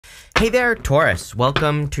Hey there, Taurus.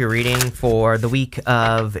 Welcome to your reading for the week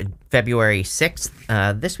of February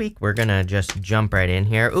 6th. This week, we're going to just jump right in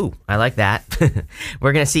here. Ooh, I like that.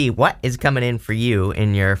 We're going to see what is coming in for you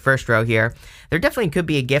in your first row here. There definitely could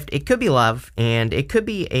be a gift. It could be love, and it could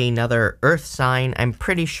be another earth sign. I'm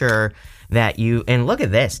pretty sure that you... And look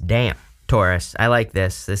at this. Damn, Taurus. I like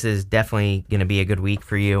this. This is definitely going to be a good week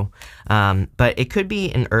for you. But it could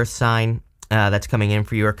be an earth sign that's coming in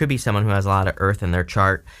for you, or it could be someone who has a lot of earth in their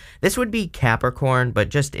chart. This would be Capricorn, but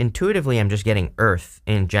just intuitively, I'm just getting earth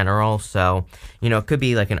in general. So, you know, it could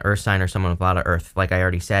be like an earth sign or someone with a lot of earth, like I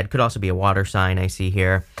already said. Could also be a water sign I see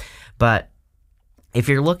here. But if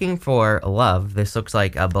you're looking for love, this looks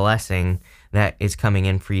like a blessing that is coming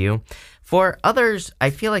in for you. For others, I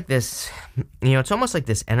feel like this, you know, it's almost like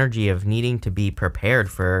this energy of needing to be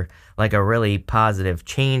prepared for like a really positive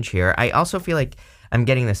change here. I also feel like I'm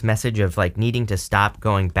getting this message of like needing to stop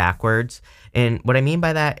going backwards. And what I mean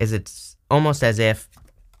by that is it's almost as if,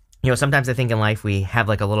 you know, sometimes I think in life we have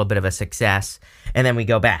like a little bit of a success and then we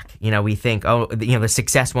go back. You know, we think, oh, you know, the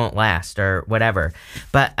success won't last or whatever.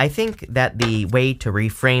 But I think that the way to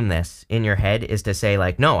reframe this in your head is to say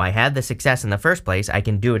like, no, I had the success in the first place. I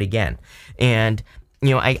can do it again. And you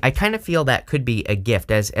know, I kind of feel that could be a gift,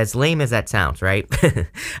 as lame as that sounds, right?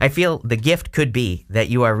 I feel the gift could be that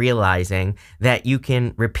you are realizing that you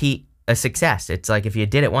can repeat a success. It's like if you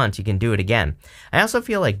did it once, you can do it again. I also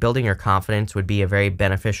feel like building your confidence would be a very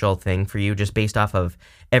beneficial thing for you just based off of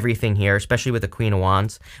everything here, especially with the Queen of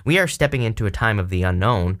Wands. We are stepping into a time of the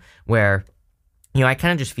unknown where, you know, I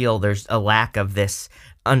kind of just feel there's a lack of this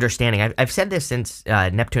understanding. I've said this since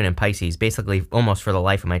Neptune and Pisces, basically almost for the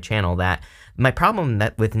life of my channel, that my problem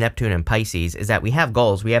with Neptune and Pisces is that we have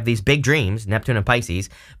goals, we have these big dreams, Neptune and Pisces,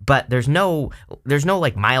 but there's no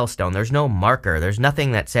like milestone, there's no marker, there's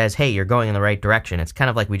nothing that says, hey, you're going in the right direction. It's kind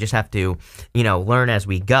of like we just have to, you know, learn as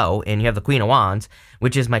we go. And you have the Queen of Wands,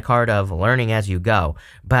 which is my card of learning as you go.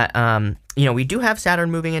 But, you know, we do have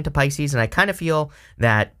Saturn moving into Pisces, and I kind of feel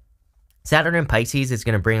that Saturn in Pisces is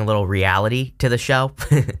going to bring a little reality to the show.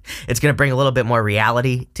 It's going to bring a little bit more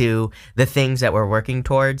reality to the things that we're working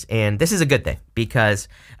towards. And this is a good thing because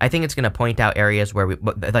I think it's going to point out areas where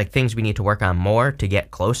like things we need to work on more to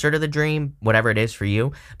get closer to the dream, whatever it is for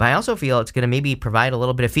you. But I also feel it's going to maybe provide a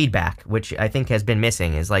little bit of feedback, which I think has been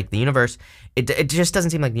missing, is like the universe, it just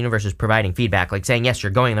doesn't seem like the universe is providing feedback, like saying, yes,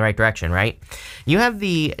 you're going in the right direction, right? You have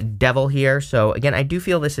the Devil here. So again, I do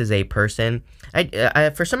feel this is a person.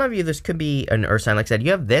 For some of you, this could be an earth sign. Like I said,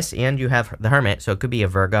 you have this and you have the Hermit, so it could be a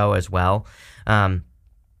Virgo as well.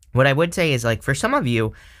 What I would say is, like, for some of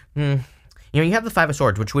you, you know, you have the Five of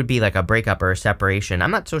Swords, which would be like a breakup or a separation.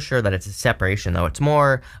 I'm not so sure that it's a separation, though. It's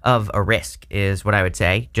more of a risk, is what I would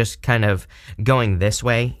say. Just kind of going this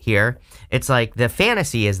way here. It's like the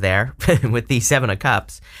fantasy is there with the Seven of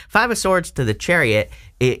Cups. Five of Swords to the Chariot,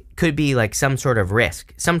 it could be like some sort of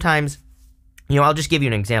risk. Sometimes, you know, I'll just give you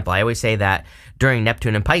an example. I always say that during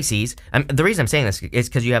Neptune and Pisces, the reason I'm saying this is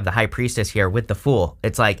because you have the High Priestess here with the Fool.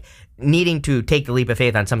 It's like needing to take the leap of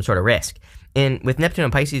faith on some sort of risk. And with Neptune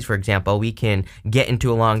and Pisces, for example, we can get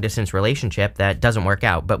into a long-distance relationship that doesn't work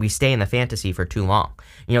out, but we stay in the fantasy for too long.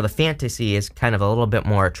 You know, the fantasy is kind of a little bit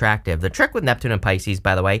more attractive. The trick with Neptune and Pisces,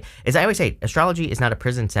 by the way, is I always say astrology is not a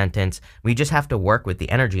prison sentence. We just have to work with the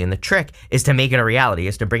energy, and the trick is to make it a reality,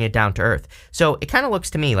 is to bring it down to earth. So it kind of looks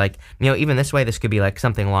to me like, you know, even this way, this could be like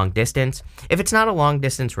something long-distance. If it's not a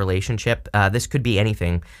long-distance relationship, this could be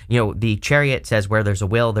anything. You know, the Chariot says where there's a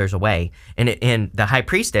will, there's a way. And the High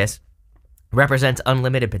Priestess represents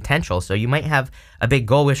unlimited potential. So you might have a big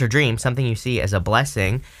goal, wish, or dream, something you see as a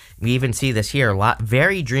blessing. We even see this here,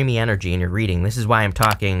 very dreamy energy in your reading. This is why I'm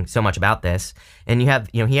talking so much about this. And you have,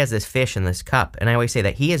 you know, he has this fish in this cup, and I always say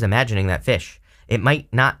that he is imagining that fish. It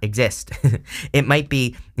might not exist. It might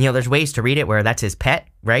be, you know, there's ways to read it where that's his pet,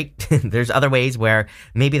 right? There's other ways where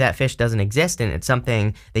maybe that fish doesn't exist and it's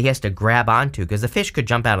something that he has to grab onto, because the fish could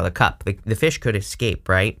jump out of the cup. The fish could escape,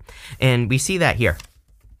 right? And we see that here.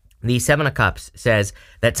 The Seven of Cups says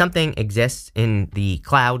that something exists in the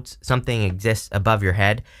clouds, something exists above your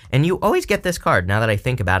head, and you always get this card, now that I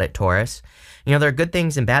think about it, Taurus. You know, there are good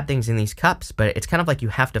things and bad things in these cups, but it's kind of like you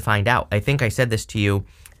have to find out. I think I said this to you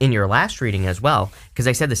in your last reading as well, because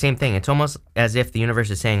I said the same thing. It's almost as if the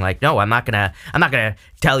universe is saying, like, no, I'm not gonna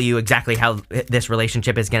tell you exactly how this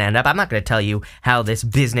relationship is gonna end up. I'm not gonna tell you how this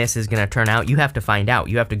business is gonna turn out. You have to find out.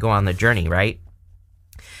 You have to go on the journey, right?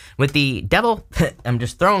 With the Devil, I'm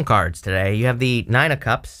just throwing cards today. You have the Nine of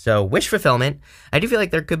Cups, so wish fulfillment. I do feel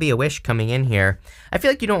like there could be a wish coming in here. I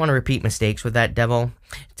feel like you don't want to repeat mistakes with that Devil.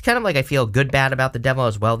 It's kind of like I feel good, bad about the Devil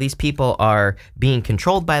as well. These people are being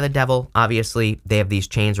controlled by the Devil. Obviously, they have these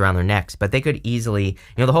chains around their necks, but they could easily,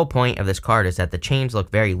 the whole point of this card is that the chains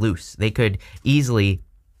look very loose. They could easily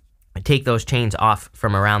take those chains off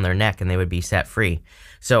from around their neck and they would be set free.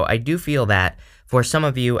 So I do feel that for some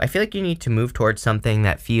of you, I feel like you need to move towards something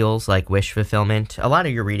that feels like wish fulfillment. A lot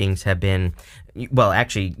of your readings have been, well,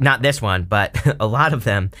 actually, not this one, but a lot of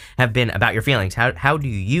them have been about your feelings. How do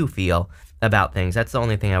you feel about things? That's the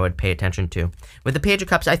only thing I would pay attention to. With the Page of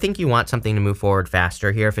Cups, I think you want something to move forward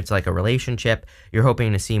faster here. If it's like a relationship, you're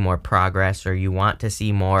hoping to see more progress or you want to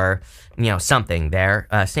see more, something there.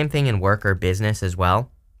 Same thing in work or business as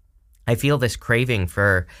well. I feel this craving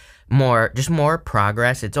for just more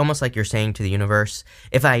progress. It's almost like you're saying to the universe,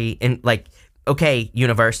 okay,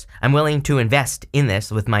 universe, I'm willing to invest in this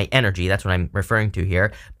with my energy. That's what I'm referring to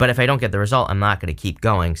here. But if I don't get the result, I'm not going to keep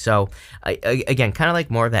going. So again, kind of like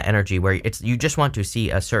more of that energy where you just want to see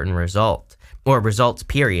a certain result or results,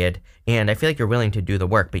 period. And I feel like you're willing to do the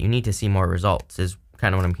work, but you need to see more results is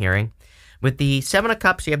kind of what I'm hearing. With the Seven of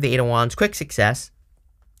Cups, you have the Eight of Wands, quick success.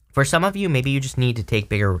 For some of you, maybe you just need to take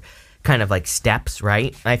bigger kind of like steps,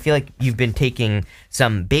 right? I feel like you've been taking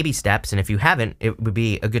some baby steps, and if you haven't, it would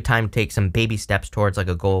be a good time to take some baby steps towards like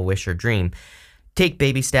a goal, wish, or dream. Take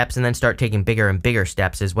baby steps and then start taking bigger and bigger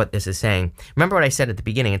steps is what this is saying. Remember what I said at the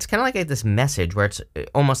beginning. It's kind of like this message where it's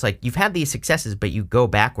almost like you've had these successes, but you go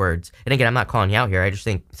backwards. And again, I'm not calling you out here. I just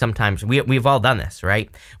think sometimes we've all done this, right?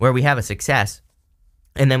 Where we have a success,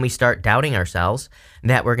 and then we start doubting ourselves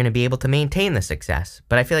that we're going to be able to maintain the success.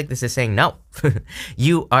 But I feel like this is saying, no,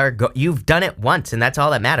 you've done it once and that's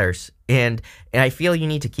all that matters. And I feel you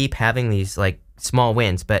need to keep having these like small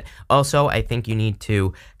wins, but also I think you need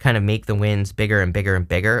to kind of make the wins bigger and bigger and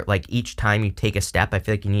bigger. Like each time you take a step, I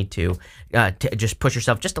feel like you need to just push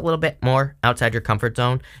yourself just a little bit more outside your comfort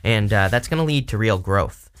zone. And that's going to lead to real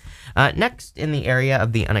growth. Next, in the area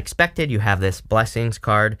of the unexpected, you have this blessings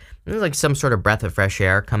card. This is like some sort of breath of fresh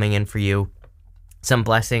air coming in for you. Some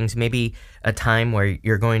blessings, maybe a time where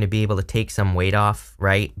you're going to be able to take some weight off,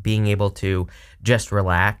 right? Being able to just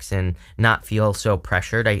relax and not feel so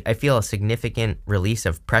pressured. I feel a significant release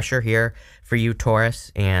of pressure here for you,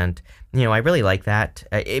 Taurus. And, I really like that.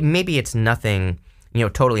 Maybe it's nothing,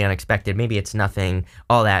 totally unexpected. Maybe it's nothing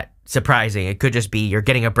all that surprising. It could just be you're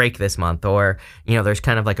getting a break this month, or there's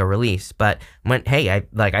kind of like a release. But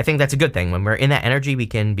I think that's a good thing. When we're in that energy, we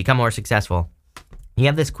can become more successful. You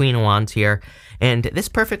have this Queen of Wands here, and this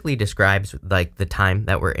perfectly describes like the time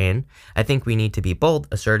that we're in. I think we need to be bold,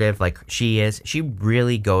 assertive, like she is. She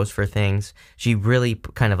really goes for things. She really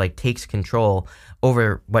kind of like takes control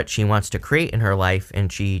over what she wants to create in her life, and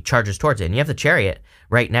she charges towards it. And you have the Chariot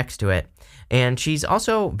right next to it. And she's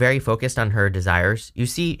also very focused on her desires. You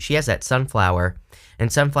see, she has that sunflower,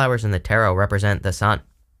 and sunflowers in the tarot represent the sun.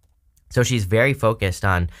 So she's very focused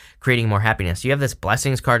on creating more happiness. You have this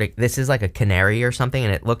blessings card. This is like a canary or something,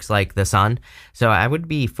 and it looks like the sun. So I would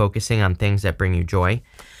be focusing on things that bring you joy.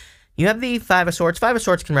 You have the Five of Swords. Five of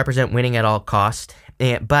Swords can represent winning at all cost.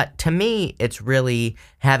 But to me, it's really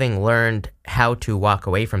having learned how to walk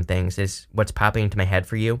away from things is what's popping into my head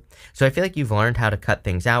for you. So I feel like you've learned how to cut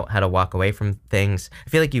things out, how to walk away from things. I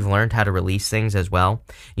feel like you've learned how to release things as well.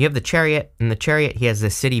 You have the Chariot. In the Chariot, he has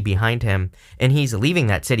this city behind him, and he's leaving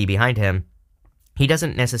that city behind him. He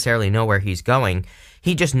doesn't necessarily know where he's going.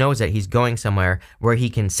 He just knows that he's going somewhere where he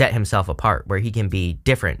can set himself apart, where he can be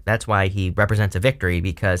different. That's why he represents a victory,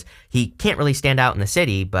 because he can't really stand out in the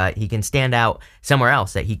city, but he can stand out somewhere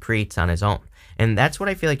else that he creates on his own. And that's what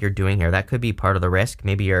I feel like you're doing here. That could be part of the risk.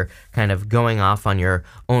 Maybe you're kind of going off on your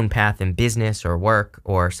own path in business or work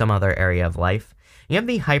or some other area of life. You have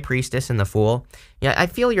the High Priestess and the Fool. Yeah, I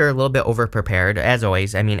feel you're a little bit over-prepared, as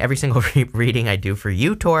always. I mean, every single reading I do for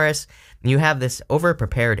you, Taurus, you have this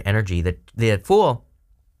over-prepared energy. The Fool,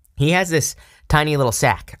 he has this tiny little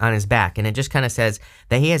sack on his back, and it just kind of says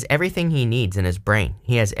that he has everything he needs in his brain.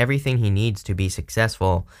 He has everything he needs to be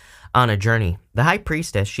successful on a journey. The High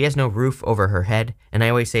Priestess, she has no roof over her head, and I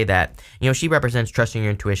always say that, she represents trusting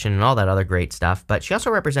your intuition and all that other great stuff, but she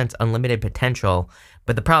also represents unlimited potential.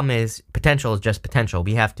 But the problem is, potential is just potential.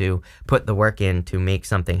 We have to put the work in to make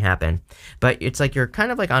something happen. But it's like you're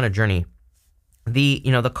kind of like on a journey.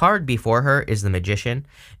 The card before her is the Magician,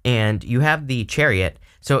 and you have the Chariot.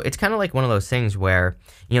 So it's kind of like one of those things where,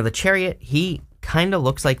 the Chariot, he kind of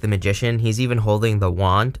looks like the magician. He's even holding the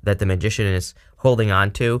wand that the magician is holding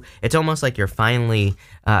on to. It's almost like you're finally,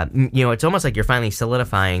 it's almost like you're finally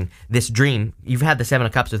solidifying this dream. You've had the Seven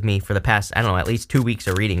of Cups with me for the past, I don't know, at least 2 weeks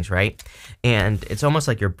of readings, right? And it's almost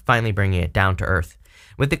like you're finally bringing it down to earth.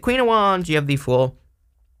 With the Queen of Wands, you have the Fool.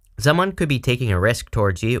 Someone could be taking a risk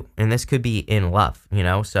towards you, and this could be in love,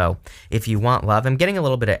 So if you want love, I'm getting a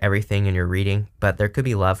little bit of everything in your reading, but there could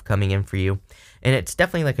be love coming in for you, and it's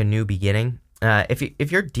definitely like a new beginning.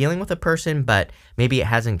 If you're dealing with a person, but maybe it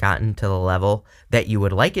hasn't gotten to the level that you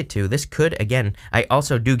would like it to, this could, again, I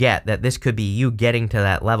also do get that this could be you getting to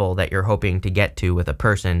that level that you're hoping to get to with a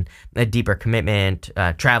person, a deeper commitment,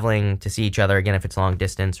 traveling to see each other, again, if it's long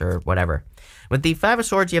distance or whatever. With the Five of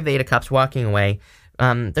Swords, you have the Eight of Cups walking away.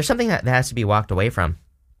 There's something that has to be walked away from.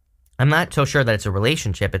 I'm not so sure that it's a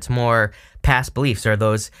relationship. It's more past beliefs or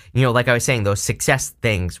those, like I was saying, those success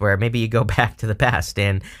things where maybe you go back to the past.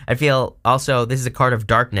 And I feel also this is a card of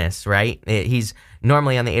darkness, right? He's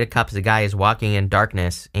normally on the Eight of Cups, the guy is walking in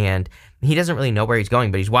darkness and he doesn't really know where he's going,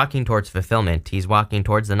 but he's walking towards fulfillment. He's walking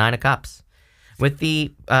towards the Nine of Cups. With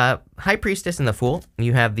the High Priestess and the Fool,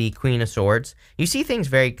 you have the Queen of Swords. You see things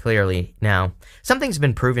very clearly now. Something's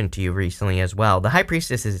been proven to you recently as well. The High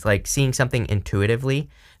Priestess is like seeing something intuitively.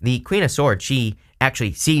 The Queen of Swords, she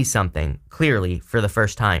actually sees something clearly for the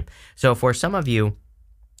first time. So for some of you,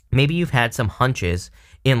 maybe you've had some hunches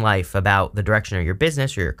in life about the direction of your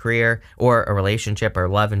business or your career or a relationship or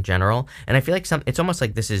love in general. And I feel like it's almost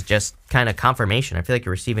like this is just kind of confirmation. I feel like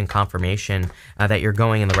you're receiving confirmation that you're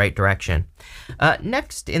going in the right direction.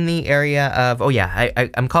 Next in the area of,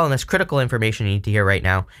 I'm calling this critical information you need to hear right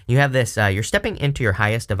now. You have this, you're stepping into your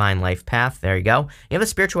highest divine life path. There you go. You have a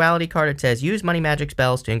spirituality card. It says use money magic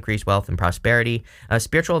spells to increase wealth and prosperity. A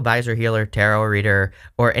spiritual advisor, healer, tarot reader,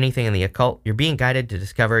 or anything in the occult. You're being guided to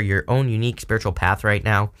discover your own unique spiritual path right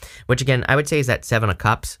now. Which again, I would say is that Seven of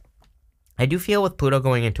Cups. I do feel with Pluto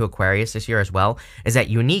going into Aquarius this year as well, is that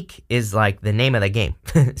unique is like the name of the game.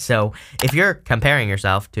 So if you're comparing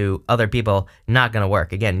yourself to other people, not going to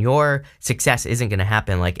work. Again, your success isn't going to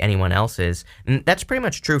happen like anyone else's. And that's pretty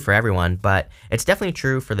much true for everyone, but it's definitely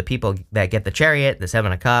true for the people that get the Chariot, the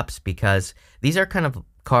Seven of Cups, because these are kind of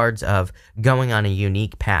cards of going on a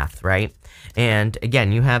unique path, right? And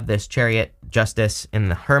again, you have this Chariot, Justice,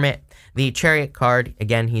 and the Hermit. The Chariot card,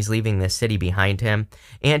 again, he's leaving this city behind him,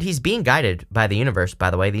 and he's being guided by the universe, by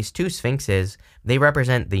the way. These two Sphinxes, they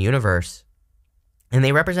represent the universe, and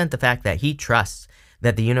they represent the fact that he trusts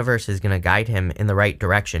that the universe is going to guide him in the right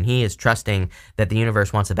direction. He is trusting that the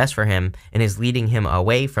universe wants the best for him and is leading him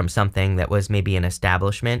away from something that was maybe an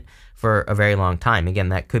establishment for a very long time. Again,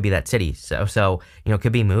 that could be that city. So it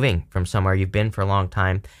could be moving from somewhere you've been for a long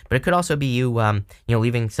time, but it could also be you,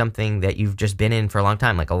 leaving something that you've just been in for a long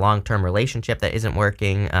time, like a long-term relationship that isn't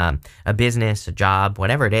working, a business, a job,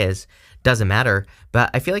 whatever it is, doesn't matter. But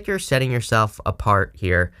I feel like you're setting yourself apart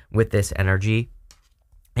here with this energy.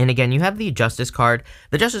 And again, you have the Justice card.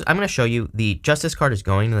 The Justice, I'm going to show you, the Justice card is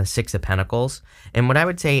going to the Six of Pentacles. And what I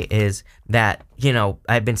would say is that,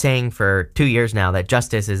 I've been saying for 2 years now that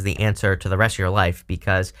justice is the answer to the rest of your life,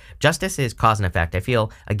 because justice is cause and effect. I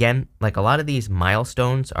feel, again, like a lot of these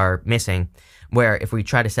milestones are missing, where if we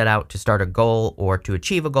try to set out to start a goal or to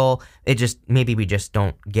achieve a goal, maybe we just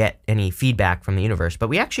don't get any feedback from the universe. But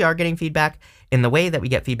we actually are getting feedback, and the way that we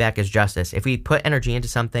get feedback is justice. If we put energy into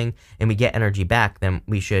something and we get energy back, then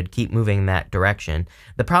we should keep moving in that direction.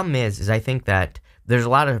 The problem is I think that there's a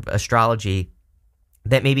lot of astrology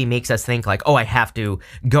that maybe makes us think like, oh, I have to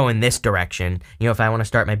go in this direction. If I want to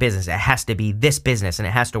start my business, it has to be this business and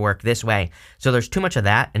it has to work this way. So there's too much of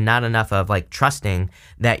that and not enough of like trusting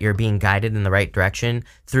that you're being guided in the right direction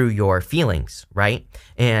through your feelings, right?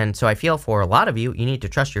 And so I feel for a lot of you, you need to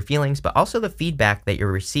trust your feelings, but also the feedback that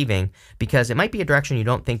you're receiving, because it might be a direction you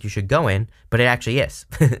don't think you should go in, but it actually is.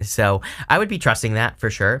 So I would be trusting that for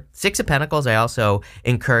sure. Six of Pentacles, I also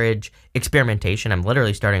encourage experimentation. I'm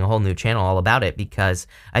literally starting a whole new channel all about it, because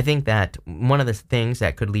I think that one of the things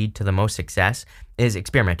that could lead to the most success is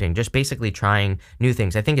experimenting, just basically trying new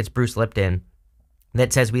things. I think it's Bruce Lipton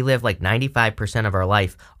that says we live like 95% of our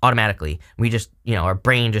life automatically. We just, our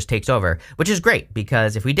brain just takes over, which is great,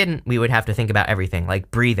 because if we didn't, we would have to think about everything like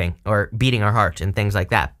breathing or beating our heart and things like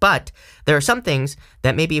that. But there are some things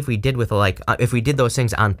that maybe if we did if we did those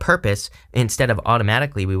things on purpose instead of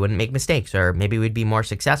automatically, we wouldn't make mistakes, or maybe we'd be more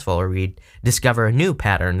successful, or we'd discover a new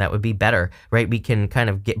pattern that would be better, right? We can kind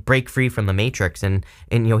of break free from the matrix, and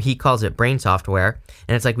he calls it brain software.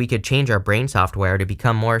 And it's like we could change our brain software to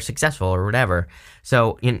become more successful or whatever.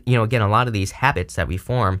 So, again, a lot of these habits that we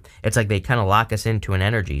form, it's like they kind of lock us into an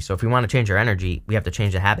energy. So if we want to change our energy, we have to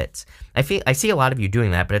change the habits. I see a lot of you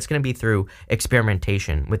doing that, but it's going to be through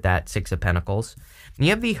experimentation with that Six of Pentacles. And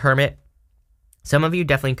you have the Hermit. Some of you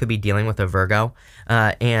definitely could be dealing with a Virgo.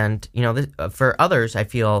 For others, I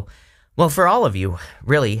feel, well, for all of you,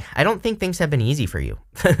 really, I don't think things have been easy for you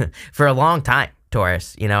for a long time,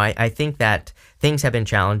 Taurus. I think that things have been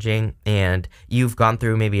challenging, and you've gone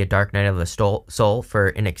through maybe a dark night of the soul for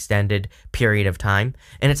an extended period of time.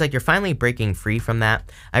 And it's like you're finally breaking free from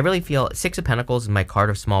that. I really feel Six of Pentacles is my card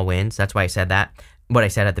of small wins. That's why I said that, what I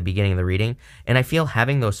said at the beginning of the reading. And I feel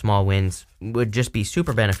having those small wins would just be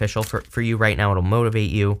super beneficial for you right now. It'll motivate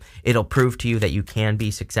you. It'll prove to you that you can be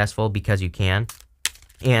successful because you can.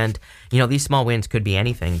 And, these small wins could be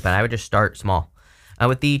anything, but I would just start small.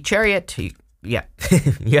 With the Chariot, yeah,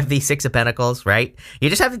 you have the Six of Pentacles, right? You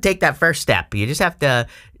just have to take that first step. You just have to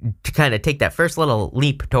kind of take that first little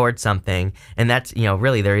leap towards something. And that's,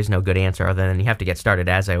 really there is no good answer other than you have to get started,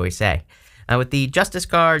 as I always say. With the Justice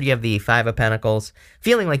card, you have the Five of Pentacles,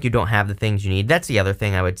 feeling like you don't have the things you need. That's the other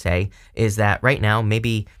thing I would say, is that right now,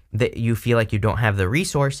 maybe that you feel like you don't have the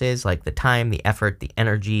resources, like the time, the effort, the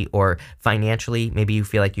energy, or financially, maybe you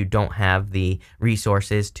feel like you don't have the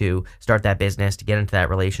resources to start that business, to get into that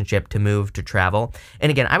relationship, to move, to travel. And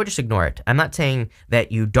again, I would just ignore it. I'm not saying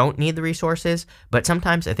that you don't need the resources, but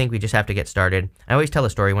sometimes I think we just have to get started. I always tell a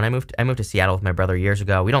story. When I moved to Seattle with my brother years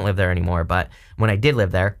ago. We don't live there anymore, but when I did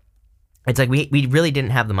live there, it's like we really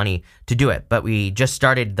didn't have the money to do it, but we just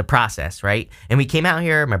started the process, right? And we came out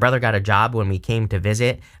here. My brother got a job when we came to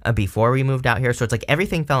visit before we moved out here. So it's like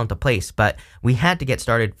everything fell into place, but we had to get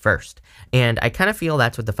started first. And I kind of feel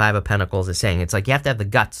that's what the Five of Pentacles is saying. It's like you have to have the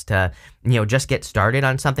guts to, just get started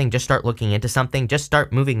on something, just start looking into something, just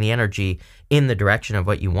start moving the energy in the direction of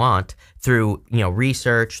what you want through,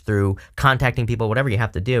 research, through contacting people, whatever you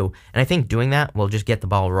have to do. And I think doing that will just get the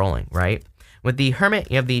ball rolling, right? With the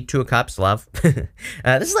Hermit, you have the Two of Cups, love. This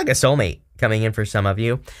is like a soulmate coming in for some of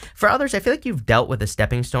you. For others, I feel like you've dealt with a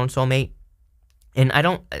stepping stone soulmate. And I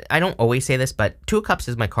don't always say this, but Two of Cups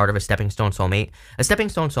is my card of a stepping stone soulmate. A stepping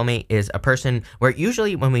stone soulmate is a person where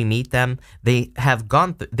usually when we meet them, they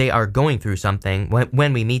are going through something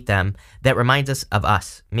when we meet them that reminds us of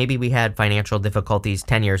us. Maybe we had financial difficulties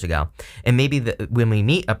 10 years ago. And maybe when we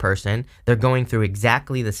meet a person, they're going through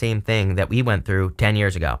exactly the same thing that we went through 10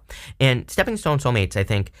 years ago. And stepping stone soulmates, I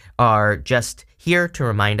think, are just here to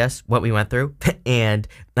remind us what we went through. And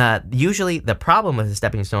usually the problem with a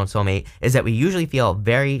stepping stone soulmate is that we usually feel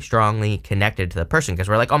very strongly connected to the person because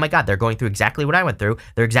we're like, oh my God, they're going through exactly what I went through.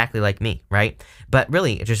 They're exactly like me, right? But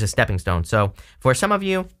really, it's just a stepping stone. So for some of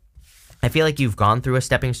you, I feel like you've gone through a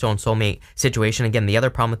stepping stone soulmate situation. Again, the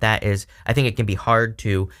other problem with that is I think it can be hard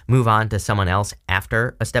to move on to someone else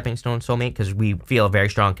after a stepping stone soulmate because we feel a very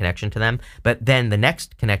strong connection to them. But then the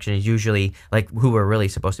next connection is usually like who we're really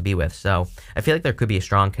supposed to be with. So I feel like there could be a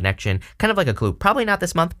strong connection, kind of like a clue. Probably not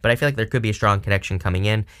this month, but I feel like there could be a strong connection coming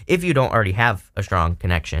in if you don't already have a strong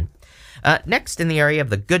connection. Next, in the area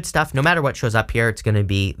of the good stuff, no matter what shows up here, it's going to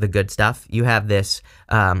be the good stuff. You have this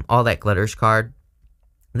All That Glitters card.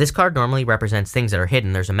 This card normally represents things that are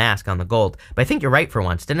hidden. There's a mask on the gold. But I think you're right for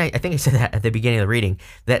once. Didn't I? I think I said that at the beginning of the reading,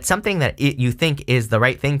 that something that you think is the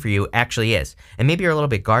right thing for you actually is. And maybe you're a little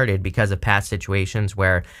bit guarded because of past situations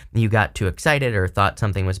where you got too excited or thought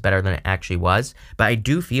something was better than it actually was. But I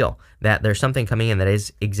do feel that there's something coming in that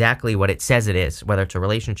is exactly what it says it is, whether it's a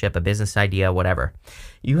relationship, a business idea, whatever.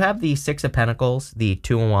 You have the Six of Pentacles, the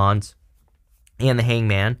Two of Wands, and the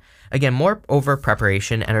Hangman. Again, more over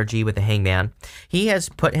preparation energy with the Hangman. He has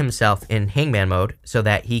put himself in Hangman mode so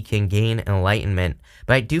that he can gain enlightenment.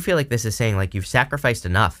 But I do feel like this is saying like you've sacrificed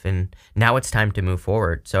enough and now it's time to move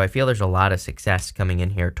forward. So I feel there's a lot of success coming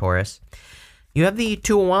in here, Taurus. You have the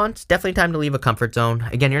Two of Wands. Definitely time to leave a comfort zone.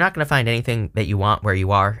 Again, you're not going to find anything that you want where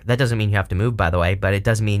you are. That doesn't mean you have to move, by the way, but it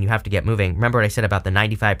does mean you have to get moving. Remember what I said about the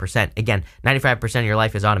 95%. Again, 95% of your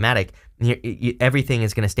life is automatic. Everything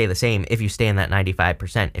is going to stay the same if you stay in that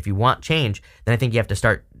 95%. If you want change, then I think you have to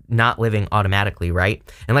start not living automatically, right?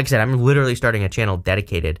 And like I said, I'm literally starting a channel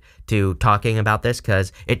dedicated to talking about this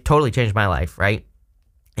because it totally changed my life, right?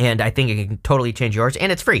 And I think it can totally change yours, and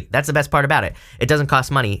it's free. That's the best part about it. It doesn't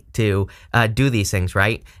cost money to do these things,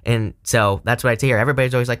 right? And so that's what I'd say here.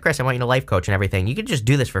 Everybody's always like, Chris, I want you to life coach and everything. You can just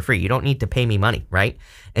do this for free. You don't need to pay me money, right?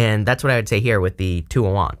 And that's what I would say here with the Two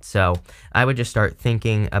of Wands. So I would just start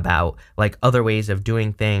thinking about like other ways of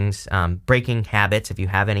doing things, breaking habits if you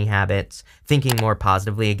have any habits, thinking more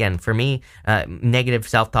positively. Again, for me, negative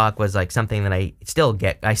self-talk was like something that I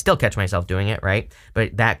still catch myself doing it, right?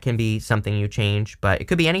 But that can be something you change, but it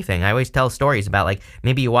could be anything. I always tell stories about, like,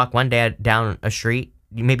 maybe you walk one day down a street.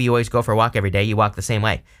 Maybe you always go for a walk every day. You walk the same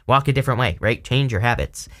way. Walk a different way, right? Change your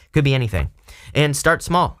habits. Could be anything. And start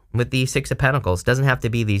small with the Six of Pentacles. Doesn't have to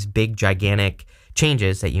be these big, gigantic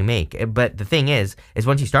changes that you make. But the thing is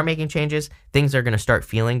once you start making changes, things are going to start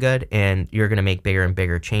feeling good, and you're going to make bigger and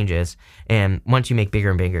bigger changes. And once you make bigger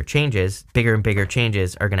and bigger changes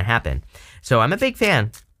are going to happen. So I'm a big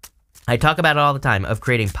fan. I talk about it all the time, of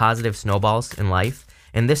creating positive snowballs in life.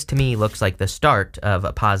 And this to me looks like the start of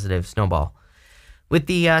a positive snowball. With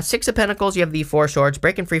the Six of Pentacles, you have the Four Swords,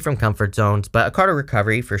 breaking free from comfort zones, but a card of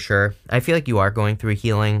recovery for sure. I feel like you are going through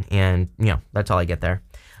healing, and, that's all I get there.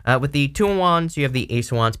 With the Two of Wands, you have the Ace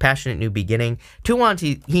of Wands, passionate new beginning. Two of Wands,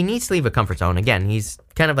 he needs to leave a comfort zone. Again, he's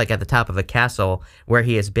kind of like at the top of a castle where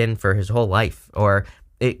he has been for his whole life. Or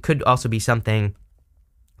it could also be something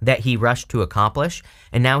that he rushed to accomplish,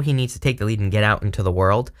 and now he needs to take the lead and get out into the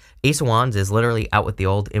world. Ace of Wands is literally out with the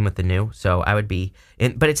old, in with the new, so I would be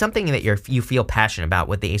in, but it's something that you feel passionate about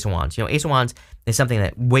with the Ace of Wands. Ace of Wands is something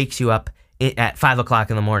that wakes you up at 5 o'clock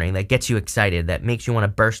in the morning, that gets you excited, that makes you want to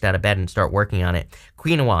burst out of bed and start working on it.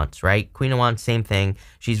 Queen of Wands, right? Queen of Wands, same thing.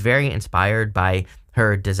 She's very inspired by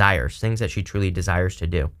her desires, things that she truly desires to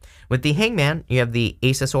do. With the Hangman, you have the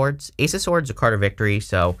Ace of Swords. Ace of Swords, a card of victory,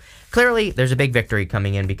 so clearly there's a big victory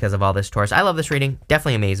coming in because of all this, Taurus. I love this reading,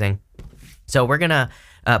 definitely amazing. So we're going to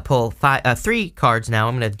pull 3 cards now.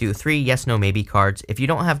 I'm going to do 3 yes, no, maybe cards. If you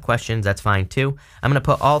don't have questions, that's fine too. I'm going to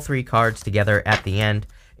put all 3 cards together at the end,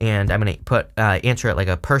 and I'm going to answer it like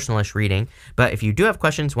a personalish reading. But if you do have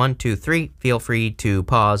questions, 1, 2, 3, feel free to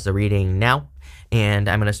pause the reading now. And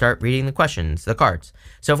I'm going to start reading the questions, the cards.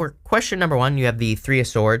 So for question number 1, you have the Three of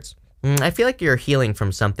Swords. I feel like you're healing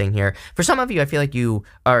from something here. For some of you, I feel like you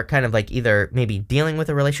are kind of like either maybe dealing with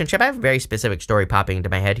a relationship. I have a very specific story popping into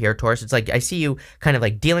my head here, Taurus. It's like I see you kind of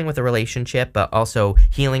like dealing with a relationship, but also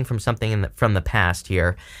healing from something from the past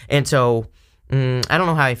here. And so I don't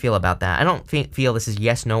know how I feel about that. I don't feel this is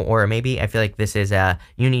yes, no, or maybe. I feel like this is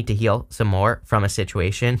you need to heal some more from a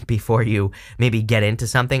situation before you maybe get into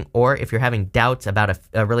something. Or if you're having doubts about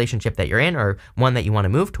a relationship that you're in, or one that you want to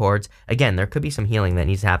move towards, again, there could be some healing that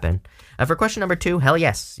needs to happen. For question number 2, hell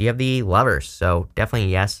yes. You have the Lovers, so definitely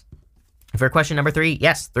yes. For question number 3,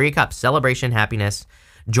 yes, 3 of Cups, celebration, happiness,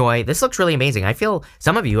 joy. This looks really amazing. I feel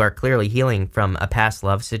some of you are clearly healing from a past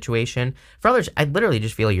love situation. For others, I literally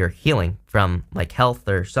just feel you're healing from like health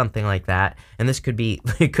or something like that. And this could be,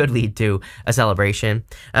 it could lead to a celebration.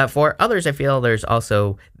 For others, I feel there's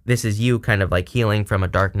also, this is you kind of like healing from a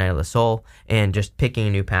dark night of the soul and just picking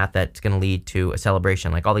a new path that's going to lead to a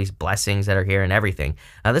celebration, like all these blessings that are here and everything.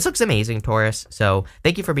 This looks amazing, Taurus. So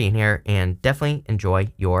thank you for being here, and definitely enjoy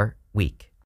your week.